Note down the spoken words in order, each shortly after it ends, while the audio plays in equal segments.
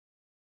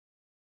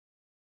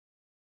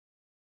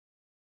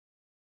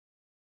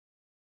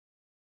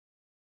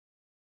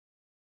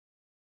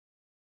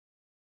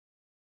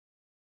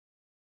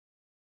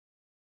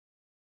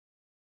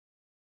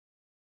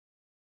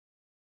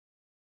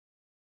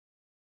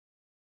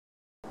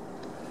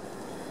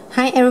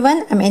Hi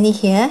everyone, I'm Annie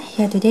here.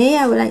 Today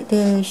I would like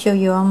to show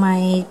you all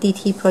my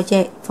DT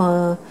project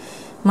for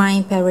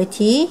my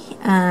parity.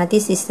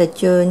 This is the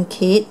June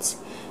kit,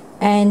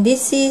 and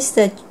this is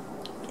the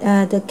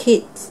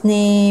kit's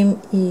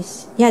name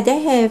is they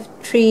have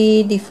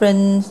three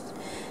different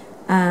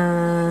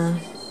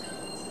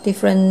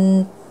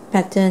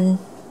pattern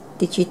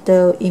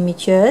digital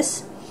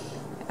images.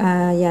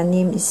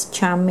 Name is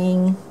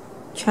charming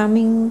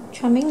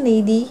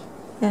lady.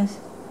 Yes,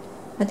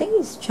 I think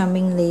it's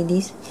charming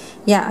ladies.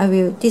 I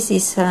will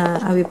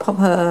pop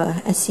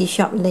her Etsy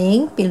shop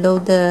link below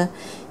the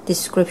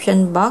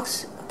description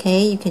box.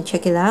 Okay, you can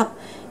check it out.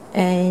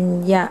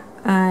 And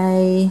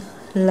I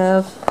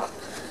love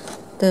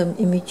the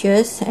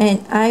images,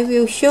 and I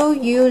will show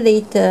you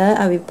later.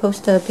 I will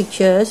post the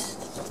pictures,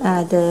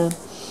 the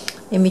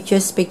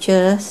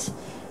pictures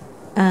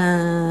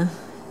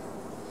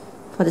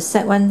for the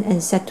set 1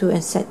 and set 2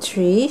 and set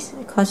 3,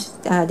 because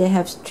they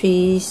have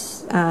three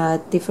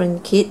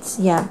different kits.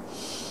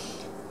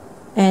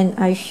 And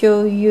I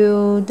show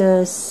you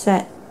the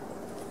set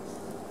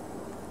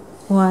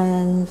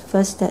 1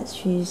 first that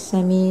she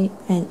sent me,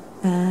 and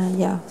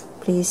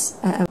please.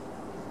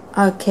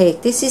 Okay,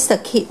 this is the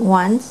kit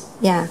 1.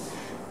 The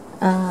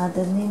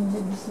name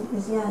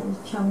is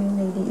charming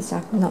lady, if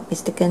I'm not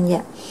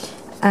mistaken.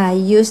 I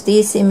use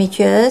these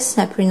images.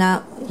 I print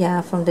out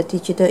from the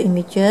digital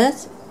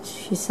images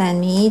she sent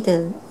me,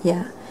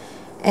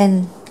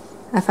 and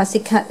I fussy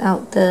cut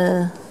out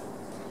the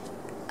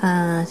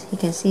you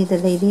can see the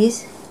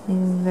ladies,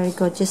 and very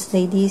gorgeous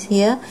ladies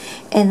here.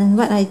 And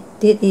what I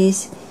did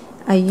is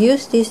I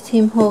used this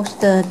theme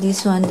holster,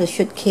 this one, the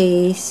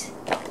suitcase,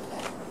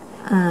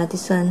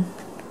 this one,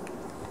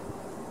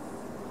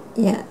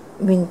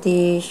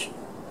 vintage,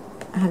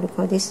 how do you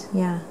call this,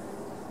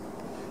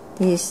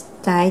 this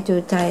tie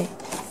to tie,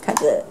 cut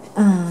the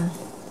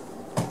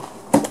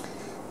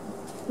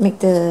make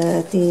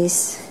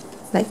this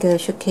like a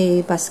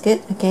suitcase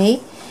basket. Okay,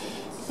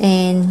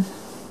 and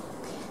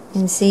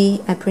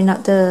see, I print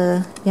out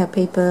the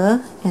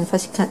paper and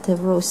first cut the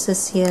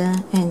roses here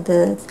and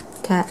the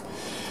cut.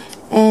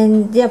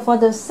 And for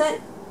the set,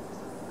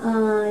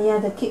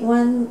 the kit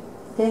 1,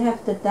 they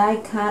have the die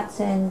cuts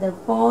and the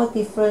 4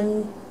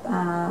 different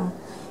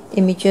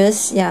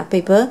images,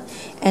 paper.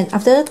 And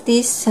after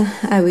this,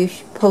 I will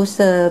post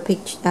the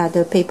picture,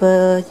 the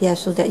paper,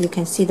 so that you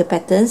can see the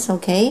patterns.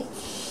 Okay,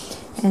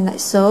 and like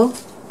so.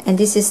 And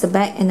this is the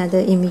back, another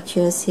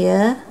images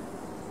here.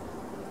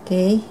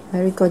 Okay,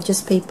 very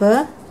gorgeous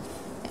paper.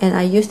 And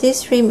I use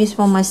this frame is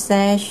for my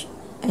stash,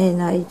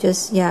 and I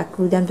just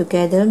glue them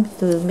together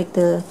to make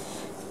the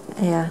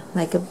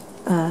like a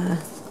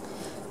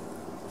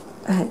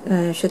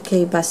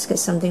suitcase basket,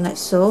 something like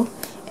so.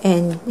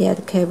 And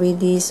to carry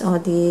this or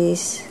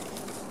this,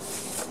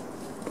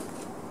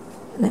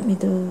 let me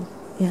do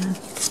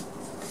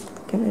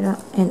carry it out.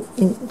 And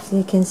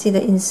you can see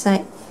the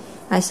inside.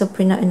 I also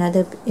print out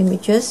another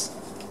images.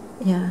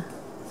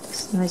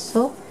 Just like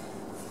so.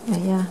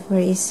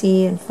 Very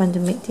easy and fun to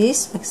make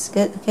this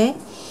basket. Okay,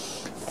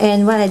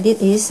 and what I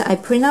did is I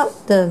print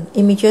out the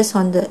images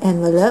on the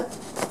envelope,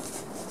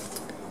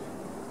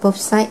 both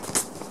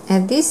sides,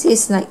 and this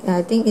is like,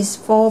 I think it's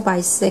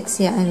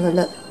 4x6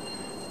 envelope.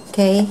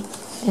 Okay,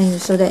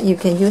 and so that you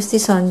can use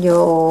this on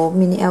your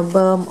mini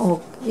album or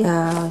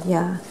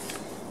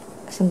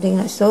something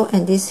like so.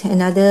 And this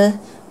another,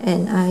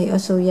 and I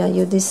also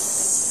use this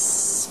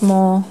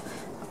small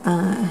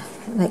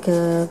like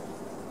a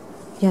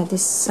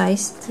this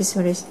size, this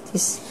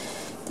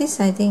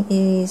I think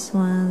is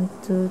 1,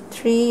 2,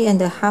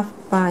 3.5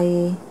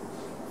 by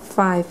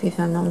 5, if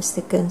I'm not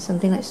mistaken,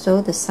 something like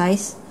so, the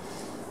size.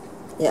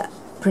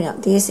 Print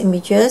out these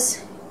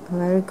images,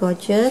 very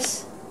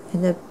gorgeous.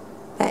 And the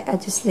back, I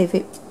just leave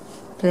it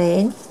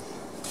plain.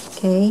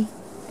 Okay,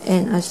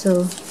 and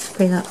also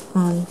print out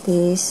on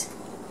these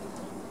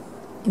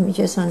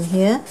images on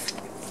here.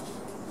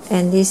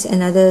 And this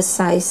another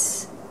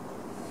size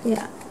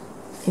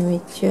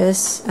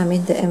images, I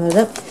mean the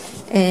envelope.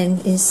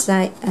 And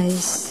inside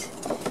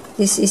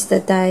this is the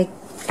die.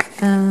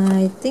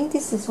 I think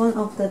this is one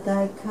of the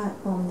die cut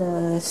from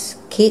the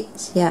kit.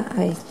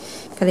 I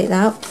cut it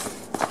out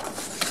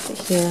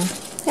here.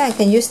 I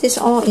can use this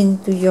all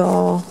into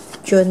your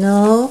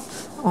journal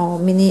or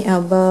mini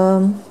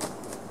album.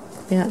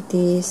 Print out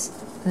this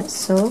like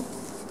so.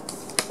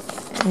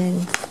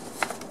 And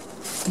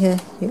here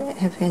you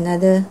have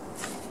another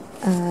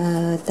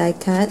die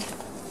cut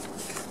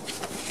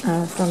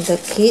from the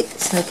kit.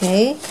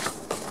 Okay,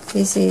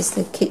 this is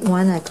the kit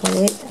 1, I call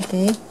it.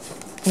 Okay,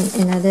 and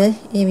another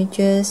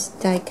images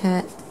die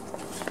cut,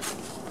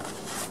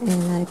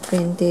 and I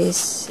print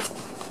this.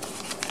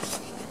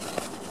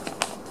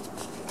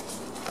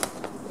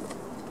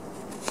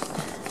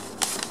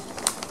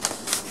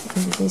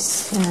 And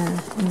this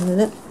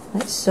envelope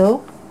like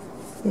so,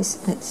 this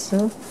like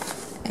so,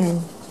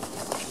 and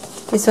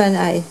this one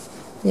I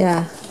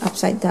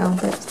upside down,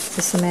 but it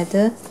doesn't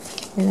matter.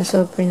 And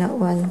also print out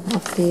one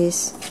of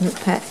these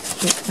notepad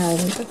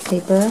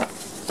paper,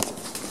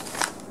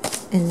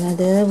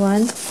 another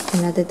one,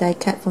 another die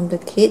cut from the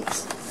kit.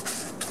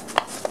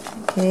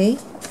 Okay,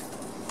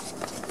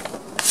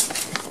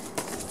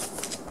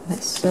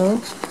 like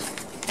so.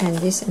 And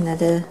this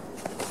another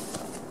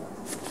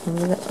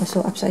envelope,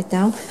 also upside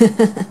down.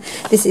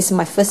 This is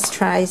my first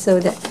try, so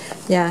that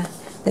yeah,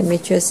 the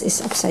matrix is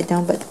upside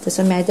down, but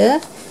doesn't matter.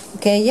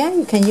 Okay, yeah,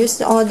 you can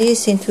use all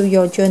this into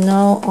your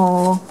journal,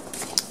 or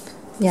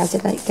yeah,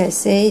 just like I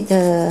say,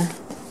 the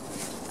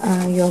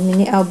your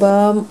mini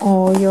album,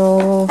 or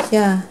your,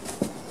 yeah,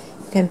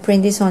 you can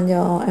print this on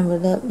your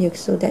envelope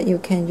so that you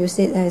can use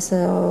it as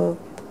a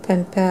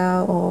pen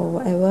pal or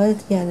whatever,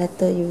 yeah,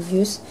 letter you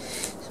use.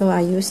 So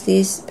I use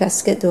this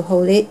basket to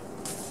hold it.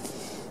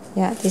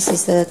 Yeah, this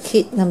is the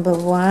kit number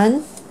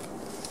 1,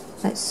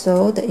 like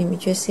so. The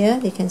images here,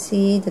 you can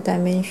see the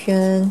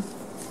dimension.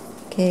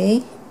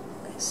 Okay,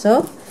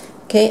 so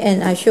okay,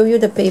 and I show you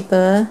the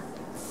paper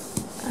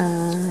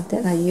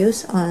that I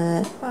use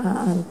on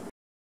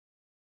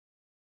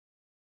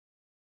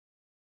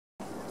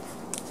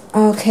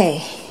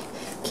okay,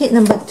 kit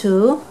number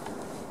 2.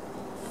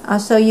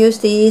 Also use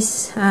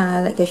this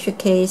like a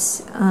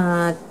showcase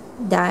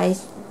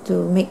dies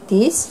to make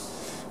this.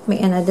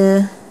 Make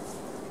another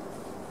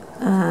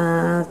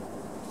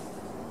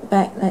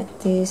bag like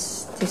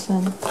this. This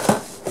one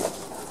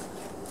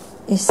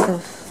is the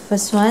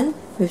first one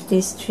with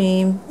this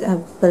trim,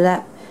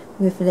 burlap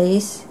with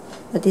lace,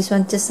 but this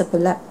one just a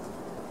burlap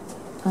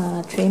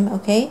trim.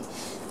 Okay,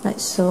 like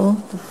so,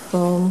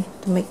 to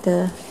make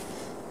the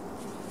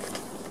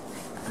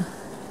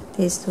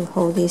this to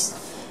hold this.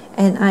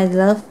 And I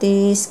love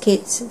these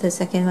kits, the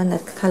second one, the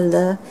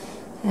color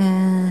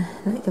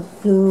like the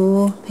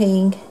blue,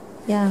 pink,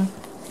 yeah,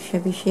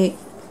 shabby chic,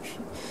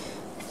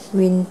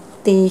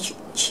 vintage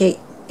chic.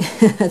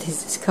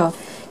 This is called.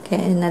 Okay,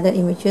 another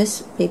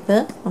images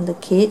paper on the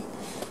kit.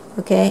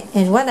 Okay,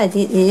 and what I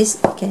did is,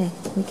 okay,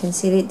 you can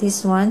see it,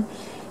 this one,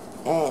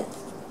 and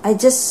I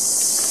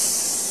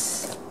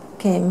just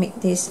make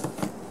this.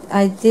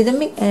 I didn't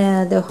make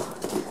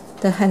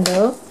the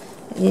handle.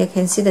 You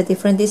can see the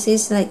difference. This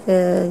is like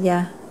the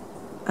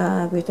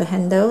with the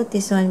handle.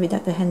 This one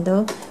without the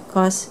handle,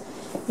 because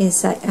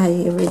inside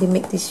I already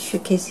make this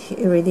showcase.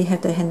 It already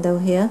have the handle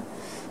here,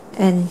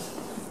 and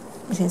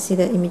you can see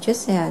the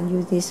images. Yeah, I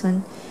use this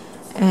one,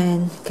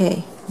 and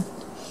okay,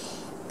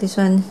 this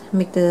one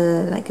make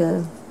the like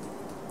a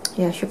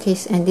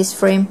showcase, and this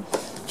frame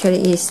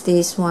actually is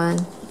this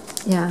one.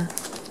 Yeah,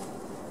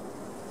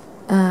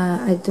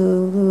 I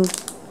do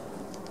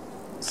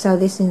sell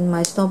this in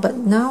my store, but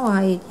now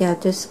I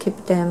just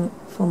keep them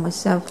for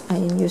myself. I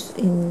use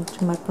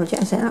into my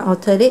projects, and I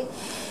altered it.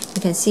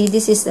 You can see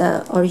this is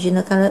the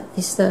original color.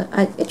 Is the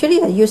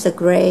actually I use a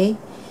gray,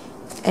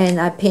 and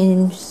I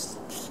paint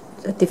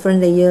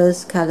different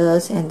layers,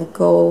 colors, and the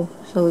gold,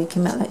 so it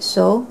came out like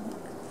so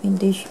in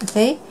this.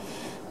 Okay,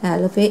 I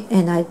love it,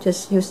 and I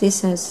just use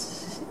this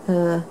as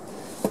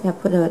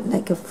put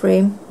like a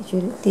frame.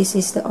 Actually, this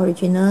is the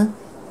original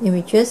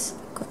images.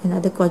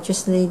 Another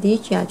gorgeous lady,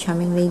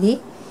 charming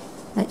lady,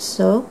 like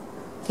so.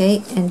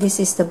 Okay, and this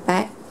is the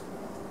back.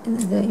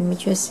 Another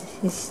images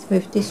is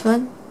with this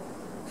one.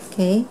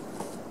 Okay,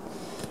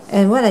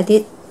 and what I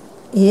did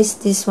is,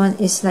 this one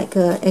is like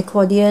a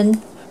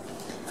accordion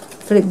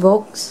flip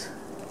box.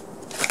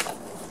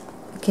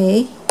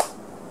 Okay,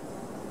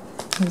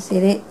 you see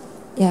it?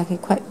 Yeah, okay,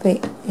 quite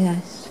big.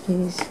 Yes, it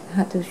is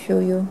hard to show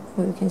you,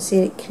 but you can see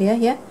it clear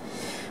here.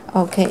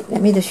 Okay,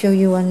 let me just show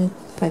you one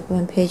by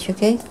one page.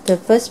 Okay, the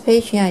first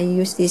page, I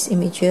use these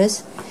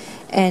images,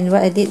 and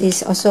what I did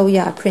is also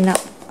I print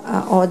out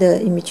all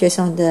the images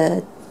on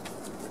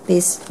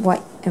this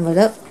white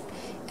envelope,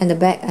 and the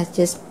back I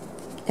just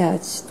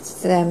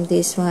stamp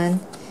this one.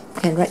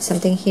 You can write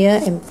something here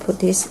and put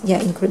this,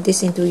 include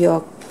this into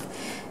your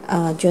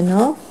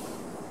journal.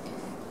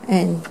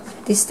 And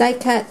this die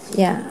cut,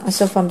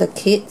 also from the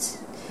kit,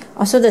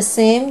 also the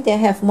same. They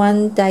have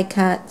one die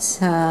cut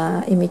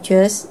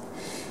images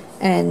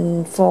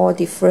and 4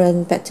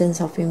 different patterns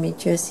of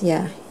images.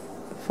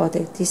 For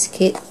this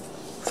kit.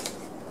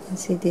 You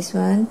see this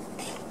one.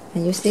 I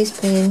use this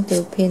pen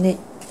to pin it,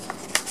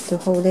 to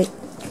hold it.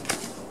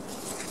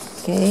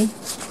 Okay,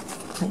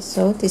 like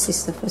so. This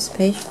is the first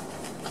page,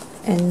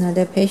 and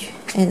another page.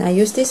 And I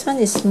use this one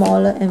is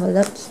smaller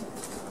envelopes,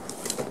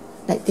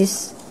 like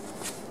this.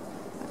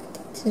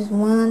 This is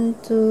 1,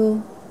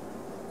 2,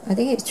 I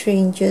think it's 3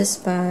 inches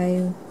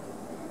by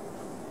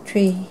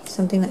 3,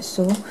 something like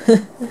so.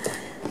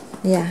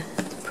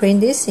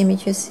 Print these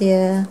images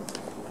here.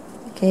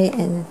 Okay,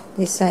 and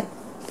this side,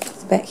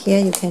 back here,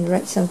 you can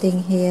write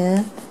something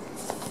here,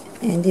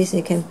 and this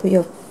you can put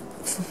your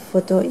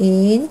photo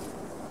in.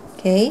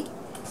 Okay,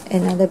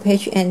 another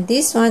page, and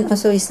this one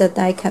also is the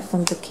die cut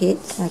from the kit.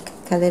 I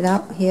cut it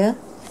out here,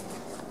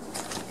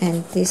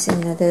 and this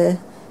another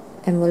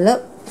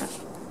envelope.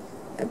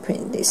 I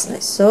print this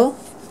like so,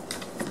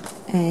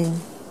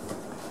 and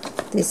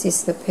this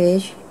is the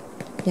page.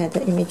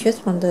 The images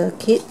from the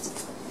kit,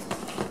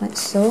 like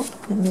so.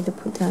 Let me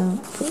put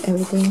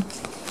everything,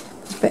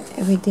 back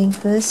everything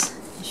first.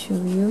 I'll show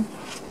you.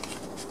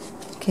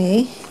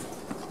 Okay,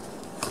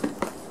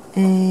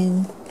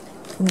 and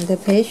another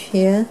page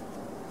here,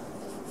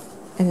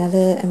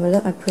 another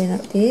envelope. I print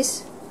out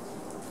this,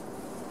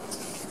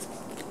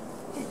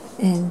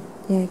 and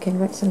yeah, you can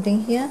write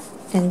something here.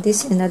 And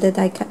this another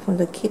die cut from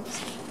the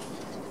kids.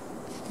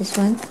 This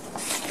one,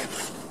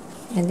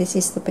 and this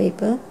is the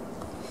paper.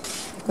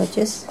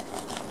 Gorgeous.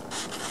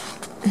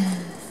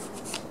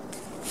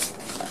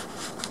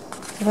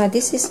 But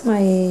this is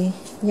my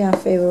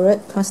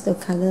favorite pastel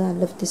color. I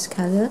love this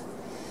color.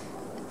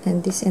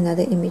 And this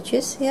another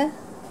images here.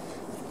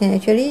 And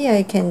actually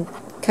I can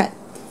cut,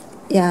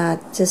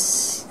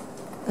 just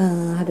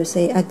how to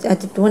say, I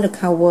don't want to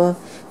cover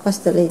because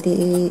the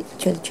lady,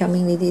 the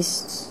charming lady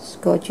is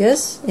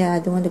gorgeous. I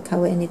don't want to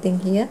cover anything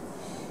here.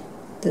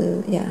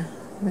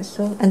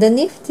 So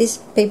underneath this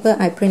paper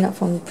I print out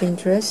from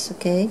Pinterest.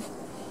 Okay,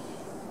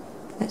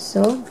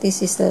 so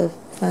this is the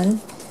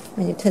fun.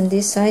 When you turn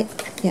this side,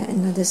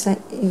 another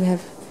side, you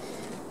have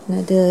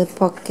another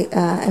pocket,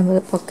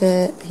 envelope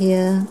pocket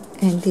here,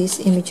 and these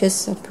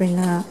images are print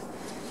out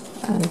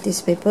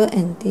this paper,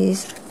 and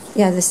this,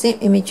 the same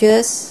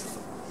images.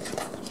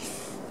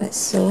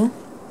 So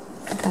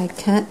I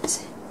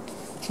cut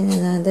in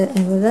another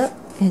envelope,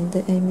 and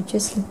the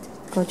images,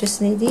 gorgeous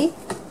lady,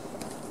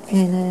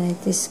 and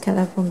this cut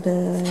out from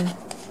the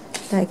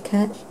die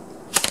cut,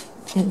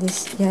 and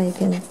this, you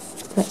can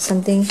put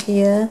something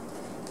here.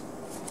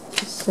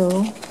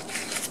 So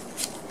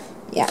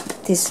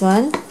this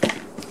one,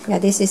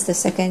 this is the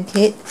second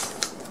kit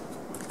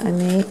I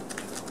made.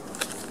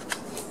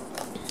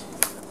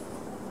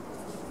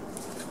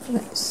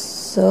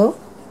 So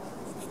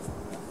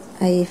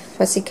I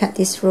fussy cut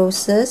these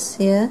roses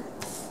here,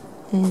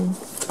 and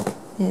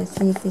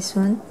see this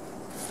one.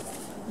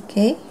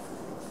 Okay,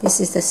 this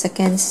is the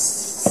second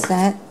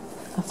set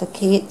of the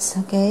kits.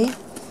 Okay,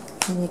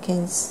 and you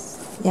can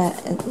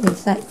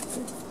inside.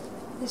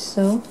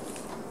 So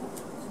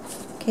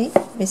okay,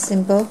 very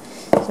simple.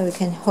 So we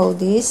can hold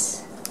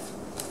this,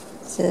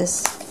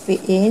 just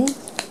fit in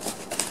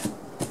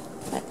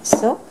like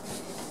so.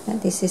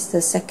 And this is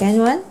the second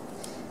one.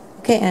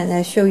 Okay, and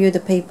I'll show you the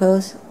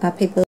papers.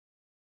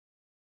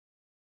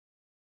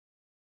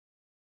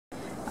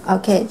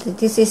 Okay,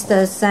 this is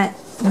the set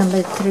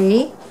number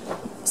 3.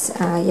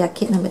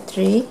 Kit number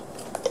 3.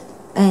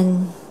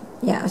 And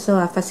so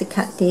I first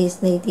cut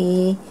this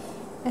lady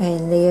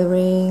and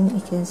layering.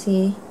 You can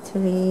see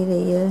 3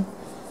 layer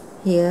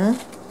here,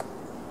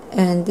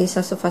 and this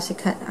also first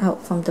cut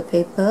out from the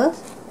paper.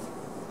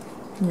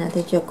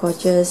 Another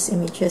gorgeous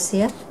images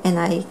here, and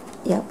I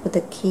put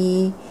the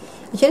key.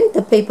 Actually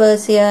the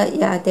papers here,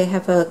 they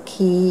have a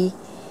key,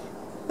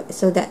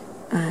 so that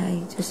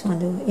I just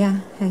want to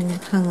hang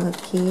a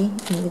key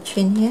in the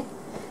chin here,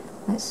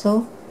 like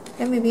so.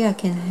 And maybe I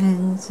can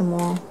hang some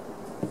more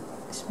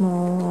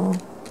small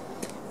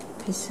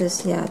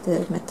pieces,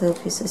 the metal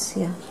pieces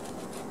here.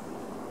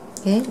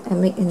 Okay, I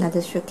make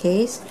another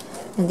showcase,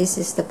 and this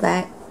is the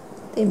back,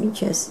 the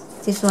images.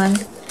 This one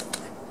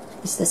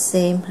is the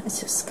same. I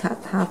just cut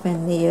half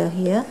and layer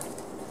here,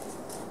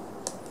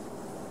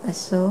 like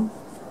so.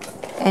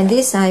 And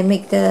this I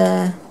make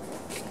the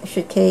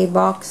showcase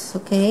box.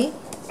 Okay,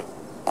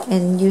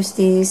 and use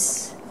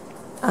these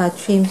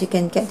trims. You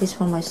can get this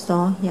from my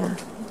store.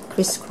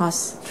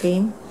 Crisscross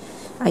trim.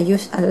 I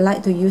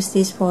like to use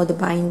this for the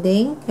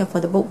binding, for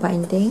the book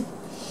binding.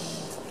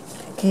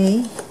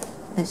 Okay,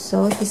 and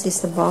so this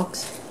is the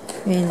box.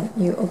 When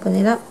you open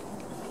it up,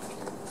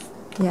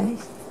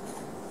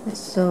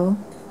 so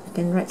you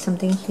can write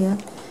something here,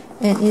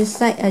 and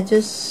inside I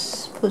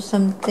just put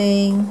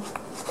something.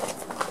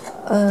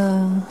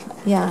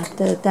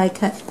 The die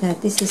cut.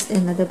 This is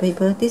another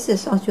paper. This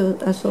is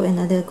also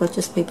another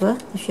gorgeous paper,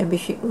 shabby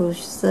chic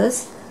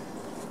roses.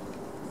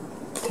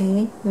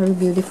 Okay, very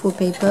beautiful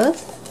paper.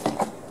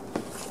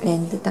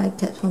 And the die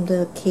cut from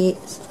the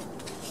kids.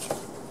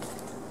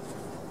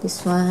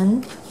 This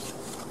one,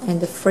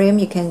 and the frame,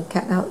 you can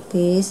cut out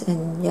this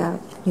and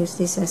use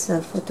this as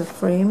a photo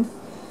frame.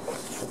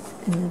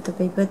 Another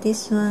paper,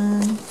 this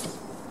one,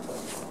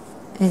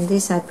 and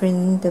this I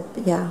print the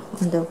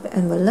on the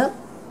envelope.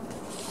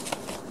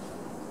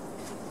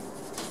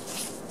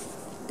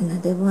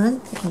 Another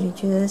one,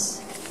 images.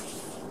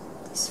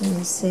 This one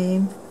the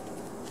same.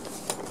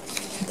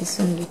 This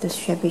one with the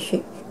shabby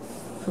chic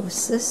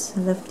roses.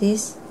 I love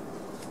this.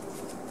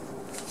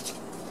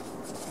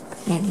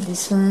 And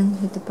this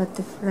one with the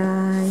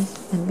butterflies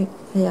and big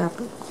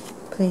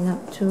plain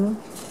out too.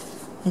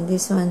 And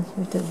this one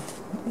with the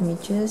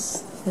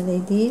images, the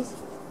ladies.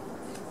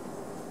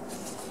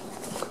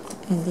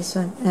 And this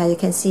one, you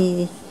can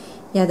see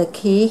the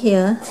key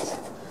here.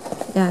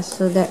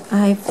 So that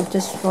I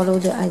just follow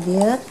the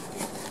idea.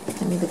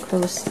 Let me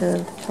close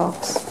the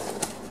box.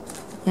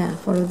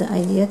 Follow the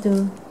idea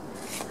to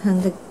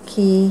hang the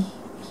key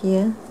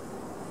here.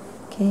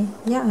 Okay,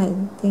 I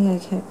think I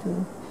have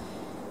to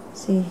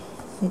see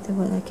later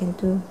what I can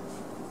do.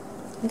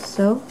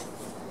 So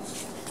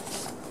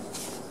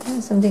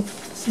something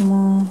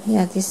small.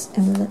 This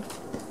envelope,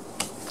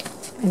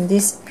 and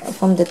this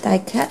from the die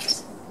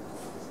cuts,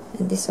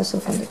 and this also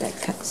from the die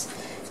cuts.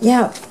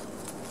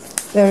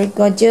 Very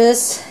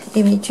gorgeous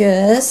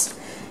images.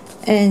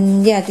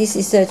 And this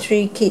is the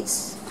 3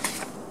 kits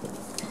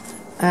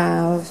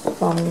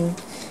from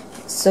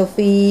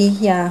Sophie,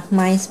 yeah,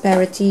 My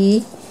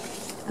Inspirity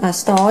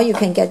store. You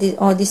can get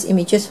all these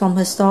images from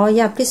her store.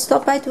 Yeah, please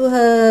stop by to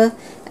her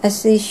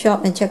Etsy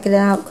shop and check it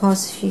out,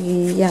 because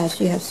she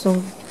has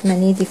so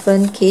many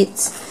different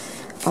kits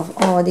of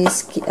all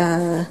these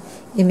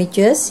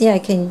images. Yeah, I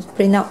can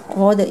print out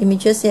all the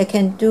images. Yeah, I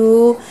can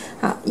do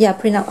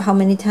print out how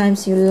many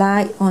times you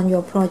like on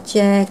your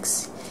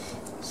projects,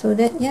 so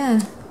that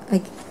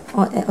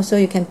also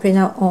you can print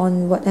out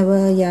on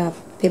whatever,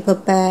 paper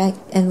bag,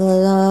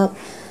 envelope,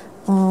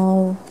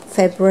 or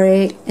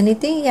fabric,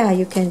 anything. Yeah,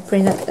 you can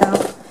print it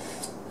out.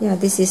 Yeah,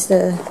 this is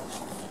the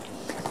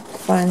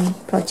fun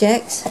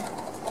project.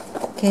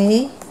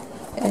 Okay,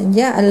 and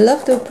yeah, I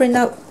love to print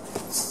out.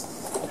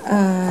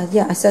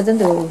 I seldom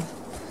to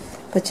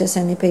purchase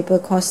any paper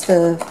because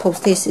the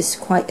postage is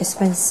quite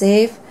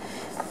expensive,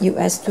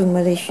 US to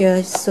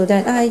Malaysia, so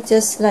that I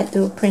just like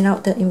to print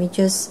out the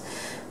images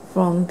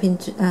from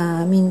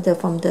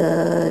from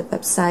the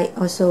website.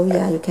 Also,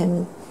 yeah, you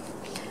can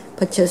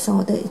purchase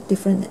all the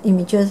different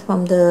images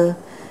from the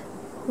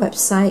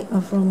website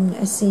or from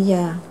Etsy,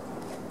 yeah,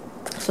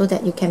 so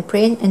that you can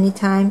print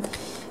anytime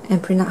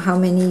and print out how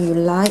many you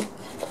like.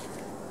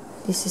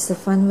 This is a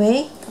fun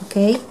way.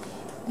 Okay,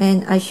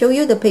 and I show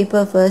you the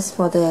paper first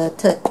for the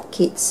third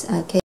kits.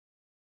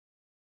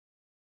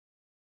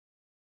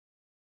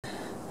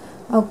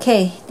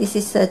 Okay, this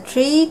is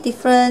 3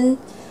 different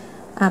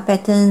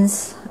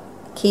patterns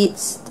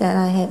kits that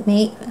I have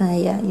made.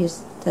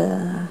 Use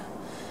the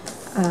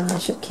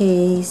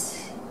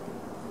showcase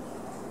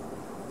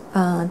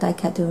die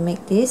cut to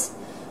make this,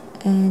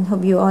 and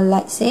hope you all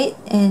like it.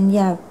 And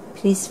yeah,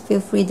 please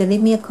feel free to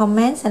leave me a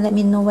comment and let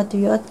me know what do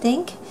you all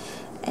think.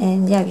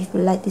 And yeah, if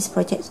you like this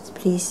project,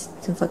 please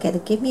don't forget to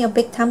give me a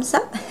big thumbs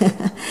up.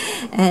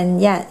 And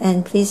yeah,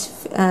 and please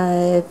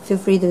feel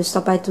free to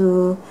stop by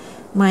to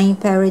My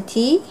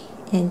Parity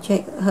and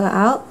check her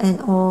out, and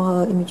all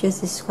her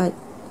images is quite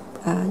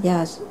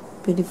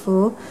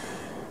beautiful.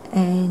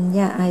 And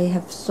yeah, I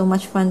have so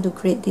much fun to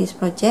create these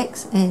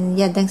projects. And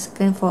yeah, thanks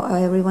again for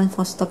everyone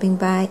for stopping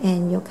by,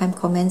 and your kind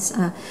comments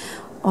are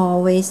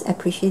always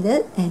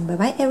appreciated. And bye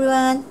bye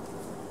everyone.